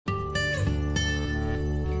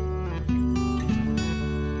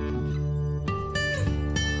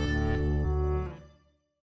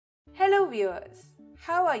Hello viewers,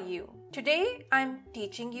 how are you? Today I'm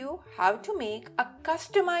teaching you how to make a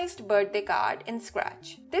customized birthday card in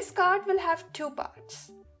Scratch. This card will have two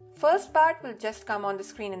parts. First part will just come on the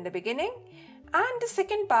screen in the beginning, and the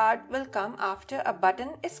second part will come after a button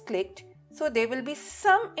is clicked, so there will be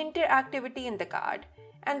some interactivity in the card,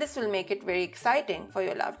 and this will make it very exciting for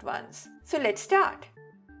your loved ones. So let's start.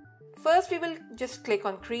 First we will just click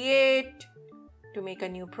on Create to make a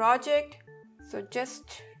new project. So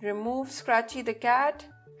just remove Scratchy the cat,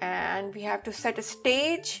 and we have to set a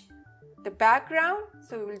stage, the background.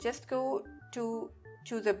 So we will just go to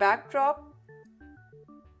choose a backdrop,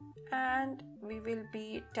 and we will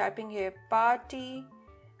be typing here party,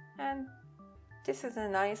 and this is a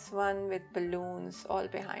nice one with balloons all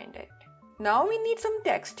behind it. Now we need some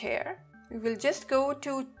text here. We will just go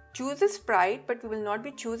to choose a sprite, but we will not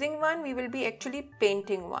be choosing one, we will be actually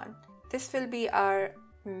painting one. This will be our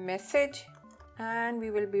message, and we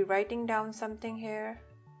will be writing down something here.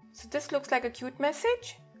 So this looks like a cute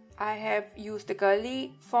message. I have used the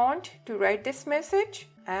curly font to write this message,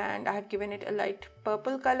 and I have given it a light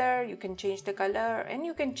purple color. You can change the color and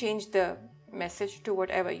you can change the message to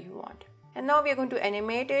whatever you want. And now we are going to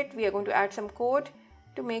animate it. We are going to add some code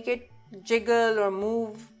to make it jiggle or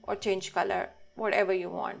move or change color, whatever you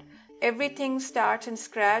want. Everything starts in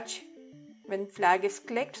Scratch when flag is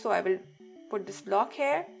clicked, so I will put this block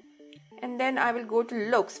here, and then I will go to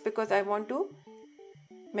looks because I want to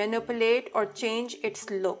manipulate or change its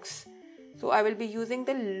looks. So I will be using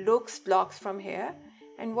the looks blocks from here,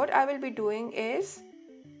 and what I will be doing is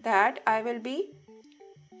that I will be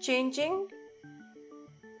changing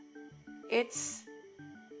its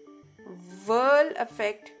whirl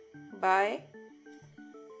effect by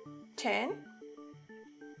 10,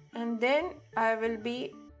 and then I will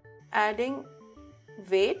be adding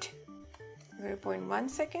wait 0.1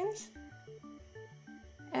 seconds,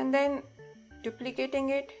 and then duplicating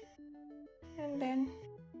it and then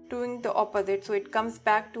doing the opposite so it comes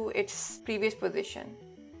back to its previous position.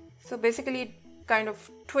 So basically it kind of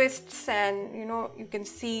twists, and you can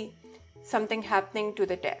see something happening to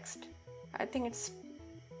the text. I think it's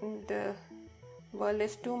the whirl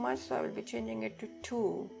is too much, so I will be changing it to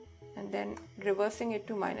 2 and then reversing it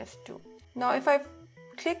to -2. Now if I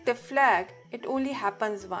click the flag, it only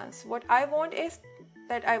happens once. What I want is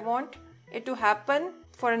that I want it to happen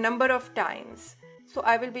for a number of times. So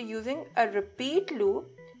I will be using a repeat loop,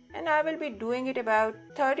 and I will be doing it about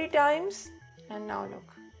 30 times. And now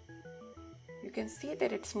look, you can see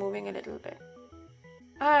that it's moving a little bit.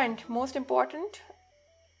 And most important,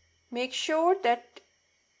 make sure that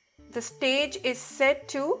the stage is set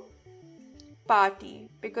to party,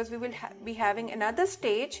 because we will be having another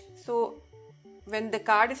stage. So when the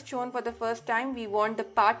card is shown for the first time, we want the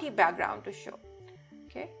party background to show.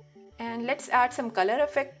 Okay, and let's add some color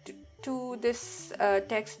effect to this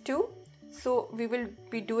text too. So we will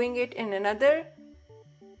be doing it in another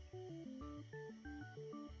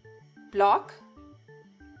block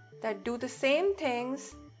that do the same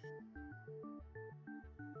things,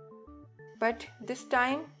 but this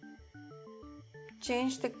time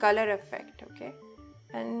change the color effect. Okay,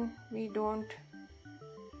 and we don't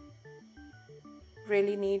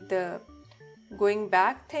really need the going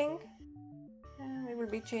back thing, and we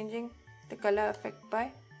will be changing the color effect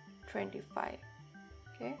by 25.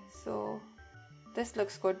 Okay, so this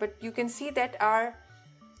looks good, but you can see that our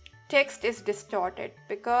text is distorted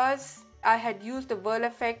because I had used the whirl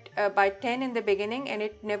effect by 10 in the beginning, and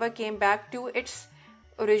it never came back to its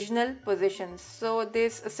original position. So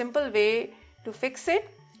there's a simple way to fix it.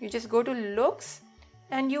 You just go to looks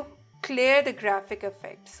and you clear the graphic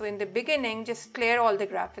effects. So in the beginning, just clear all the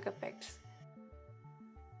graphic effects.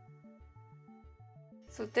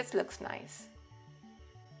 So this looks nice.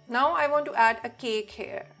 Now I want to add a cake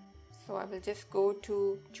here. So I will just go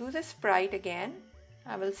to choose a sprite again.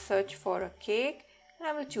 I will search for a cake, and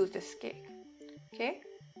I will choose this cake. Okay,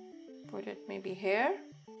 put it maybe here.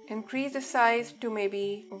 Increase the size to maybe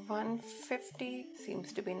 150.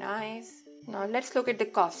 Seems to be nice. Now let's look at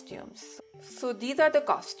the costumes. So these are the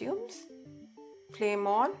costumes. Flame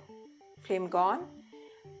on, flame gone.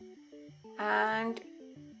 And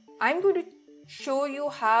I'm going to show you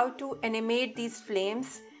how to animate these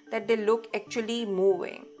flames that they look actually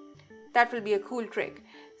moving. That will be a cool trick.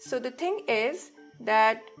 So the thing is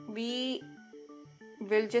that we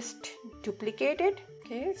will just duplicate it.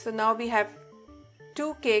 Okay, so now we have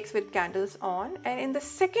 2 cakes with candles on, and in the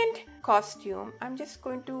second costume I'm just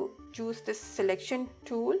going to choose this selection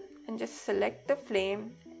tool and just select the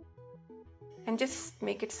flame and just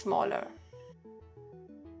make it smaller.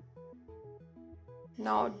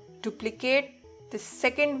 Now duplicate the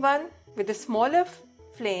second one with the smaller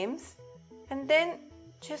flames and then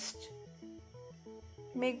just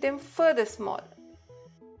make them further small.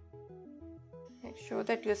 Make sure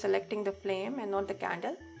that you're selecting the flame and not the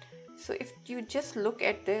candle. So if you just look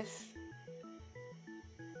at this,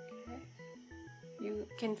 okay, you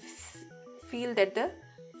can feel that the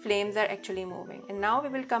flames are actually moving. And now we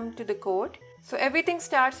will come to the code. So everything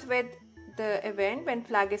starts with the event when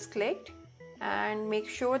flag is clicked, and make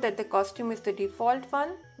sure that the costume is the default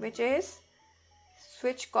one, which is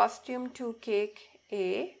switch costume to cake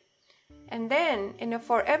A. And then in a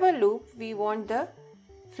forever loop, we want the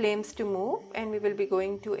flames to move, and we will be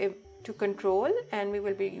going to control, and we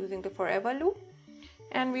will be using the forever loop,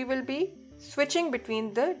 and we will be switching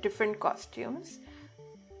between the different costumes.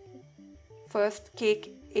 First,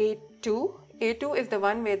 cake A2. A2 is the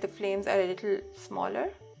one where the flames are a little smaller.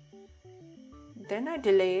 Then a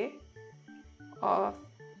delay of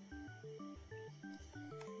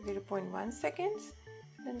 0.1 seconds.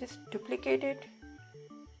 Then just duplicate it.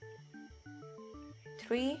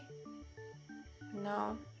 3.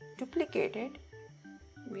 Now duplicate it.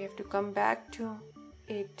 We have to come back to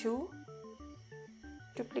A2.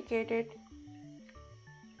 Duplicate it.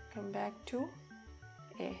 Come back to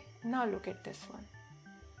A. Now look at this one.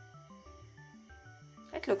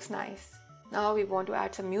 It looks nice. Now we want to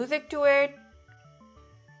add some music to it.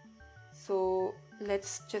 So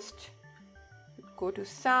let's just go to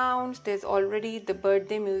sounds. There's already the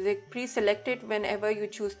birthday music pre-selected whenever you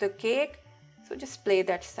choose the cake. So just play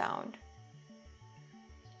that sound.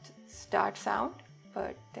 Start sound,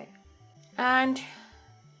 birthday. And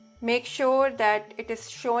make sure that it is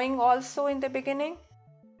showing also in the beginning,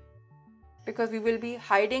 because we will be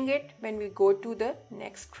hiding it when we go to the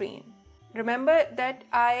next screen. Remember that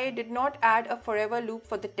I did not add a forever loop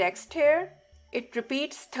for the text here. It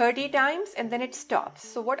repeats 30 times and then it stops.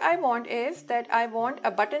 So what I want is that I want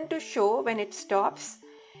a button to show when it stops.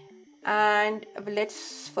 And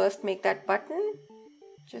let's first make that button.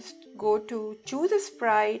 Just go to choose a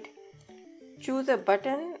sprite, choose a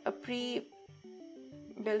button, a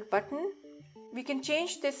pre-built button. We can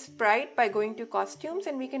change this sprite by going to costumes,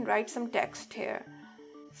 and we can write some text here.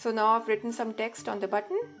 So now I've written some text on the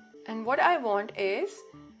button, and what I want is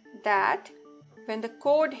that when the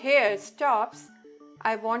code here stops,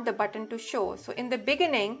 I want the button to show. So in the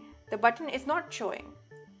beginning, the button is not showing.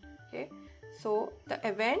 Okay, so the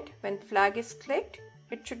event when flag is clicked,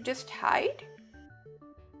 it should just hide,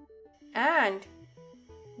 and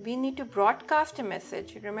we need to broadcast a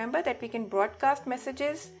message. Remember that we can broadcast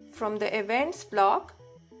messages from the events block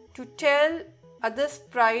to tell other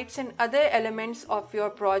sprites and other elements of your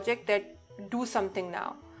project that do something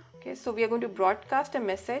now. Okay, so we are going to broadcast a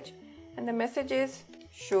message, and the message is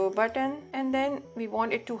show button, and then we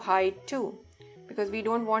want it to hide too, because we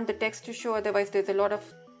don't want the text to show, otherwise there's a lot of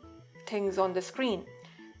things on the screen.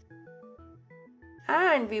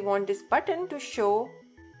 And we want this button to show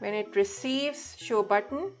when it receives show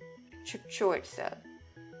button, it should show itself.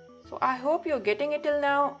 So I hope you're getting it till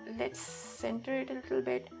now. Let's center it a little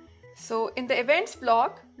bit. So in the events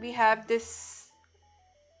block, we have this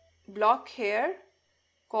block here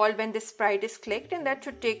called when this sprite is clicked, and that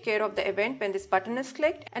should take care of the event when this button is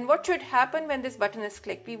clicked. And what should happen when this button is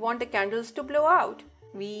clicked? We want the candles to blow out.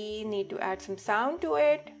 We need to add some sound to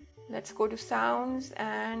it. Let's go to sounds,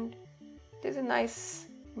 and there's a nice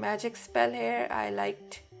magic spell here. I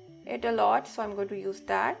liked it a lot, so I'm going to use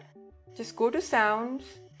that. Just go to sounds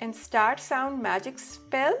and start sound magic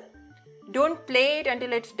spell. Don't play it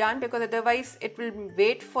until it's done, because otherwise it will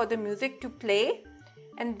wait for the music to play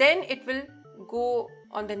and then it will go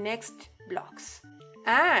on the next blocks.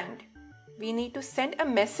 And we need to send a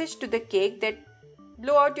message to the cake that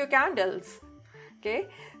blow out your candles. Okay,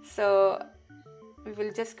 so we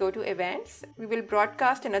will just go to events. We will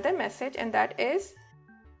broadcast another message, and that is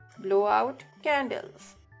blow out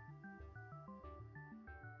candles.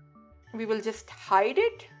 We will just hide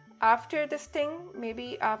it after this thing,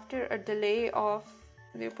 maybe after a delay of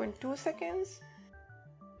 0.2 seconds.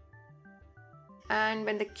 And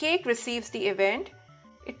when the cake receives the event,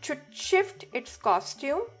 it should shift its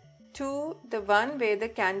costume to the one where the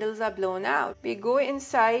candles are blown out. We go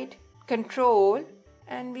inside control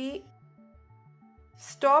and we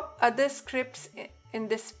stop other scripts in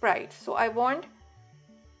this sprite. So I want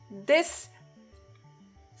this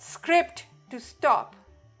script to stop,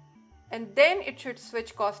 and then it should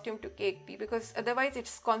switch costume to cake B, because otherwise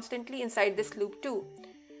it's constantly inside this loop too.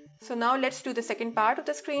 So now let's do the second part of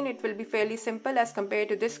the screen. It will be fairly simple as compared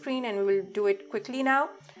to this screen, and we will do it quickly now.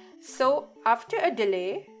 So after a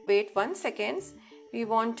delay, wait 1 second, we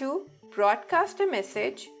want to broadcast a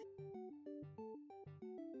message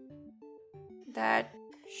that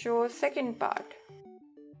shows second part.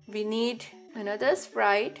 We need another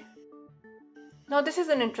sprite. Now this is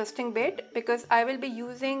an interesting bit because I will be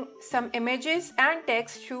using some images and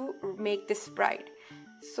text to make this sprite.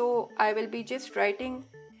 So I will be just writing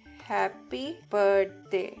happy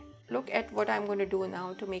birthday. Look at what I'm going to do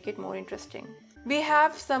now to make it more interesting. We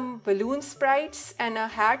have some balloon sprites and a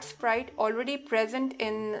hat sprite already present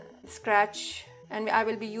in Scratch, and I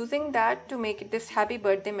will be using that to make this happy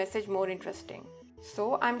birthday message more interesting.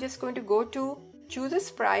 So I'm just going to go to choose a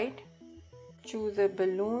sprite, choose a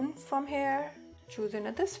balloon from here, choose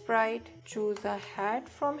another sprite, choose a hat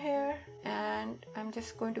from here, and I'm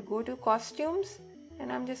just going to go to costumes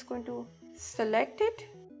and I'm just going to select it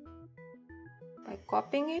by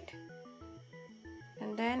copying it,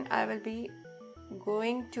 and then I will be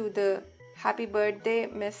going to the happy birthday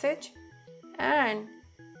message, and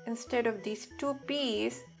instead of these two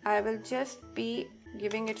P's I will just be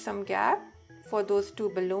giving it some gap for those two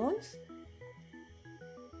balloons,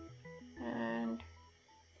 and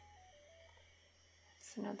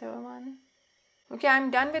it's another one. Okay,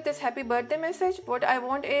 I'm done with this happy birthday message. What I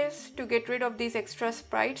want is to get rid of these extra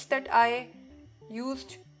sprites that I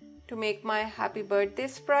used to make my happy birthday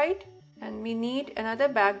sprite, and we need another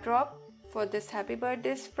backdrop for this happy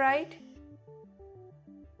birthday sprite.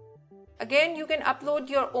 Again, you can upload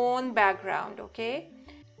your own background, okay?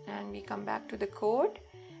 And we come back to the code,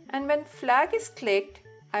 and when flag is clicked,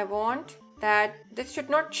 I want that this should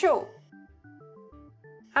not show.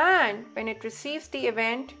 And when it receives the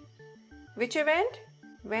event, which event?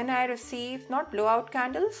 When I receive not blowout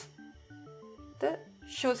candles, the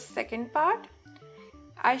show second part,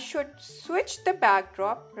 I should switch the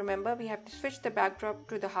backdrop. Remember, we have to switch the backdrop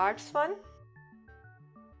to the hearts one.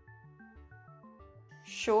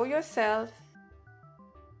 Show yourself.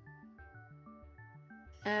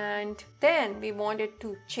 And then we want it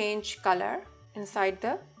to change color inside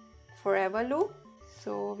the forever loop.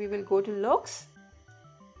 So we will go to looks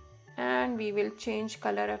and we will change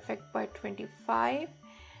color effect by 25,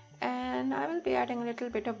 and I will be adding a little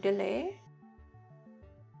bit of delay.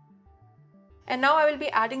 And now I will be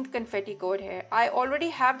adding the confetti code here. I already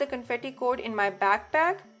have the confetti code in my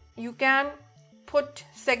backpack. You can put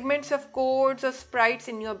segments of codes or sprites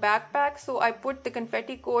in your backpack. So I put the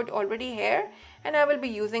confetti code already here and I will be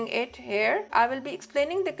using it here. I will be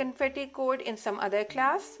explaining the confetti code in some other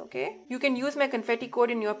class, okay? You can use my confetti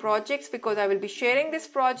code in your projects because I will be sharing this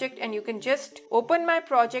project, and you can just open my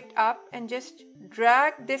project up and just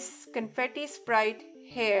drag this confetti sprite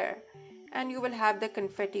here and you will have the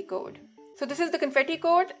confetti code. So this is the confetti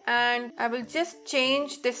code, and I will just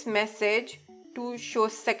change this message to show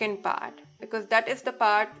second part because that is the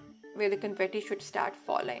part where the confetti should start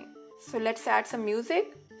falling. So let's add some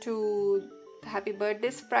music to the happy birthday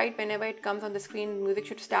sprite. Whenever it comes on the screen, music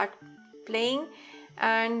should start playing,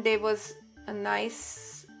 and there was a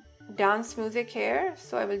nice dance music here,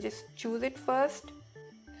 so I will just choose it first.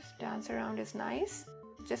 This dance around is nice.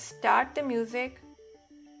 Just start the music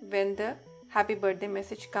when the happy birthday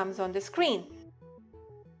message comes on the screen.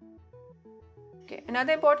 Okay,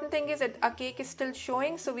 another important thing is that our cake is still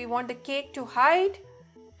showing, so we want the cake to hide,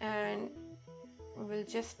 and we'll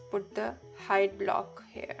just put the hide block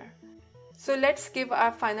here. So let's give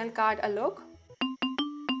our final card a look.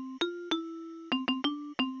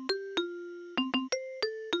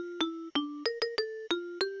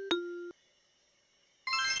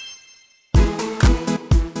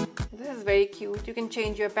 This is very cute. You can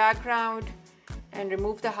change your background and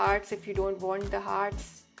remove the hearts if you don't want the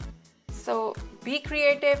hearts. So be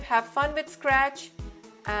creative, have fun with Scratch,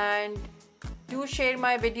 and do share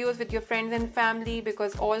my videos with your friends and family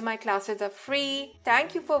because all my classes are free.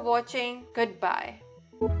 Thank you for watching. Goodbye.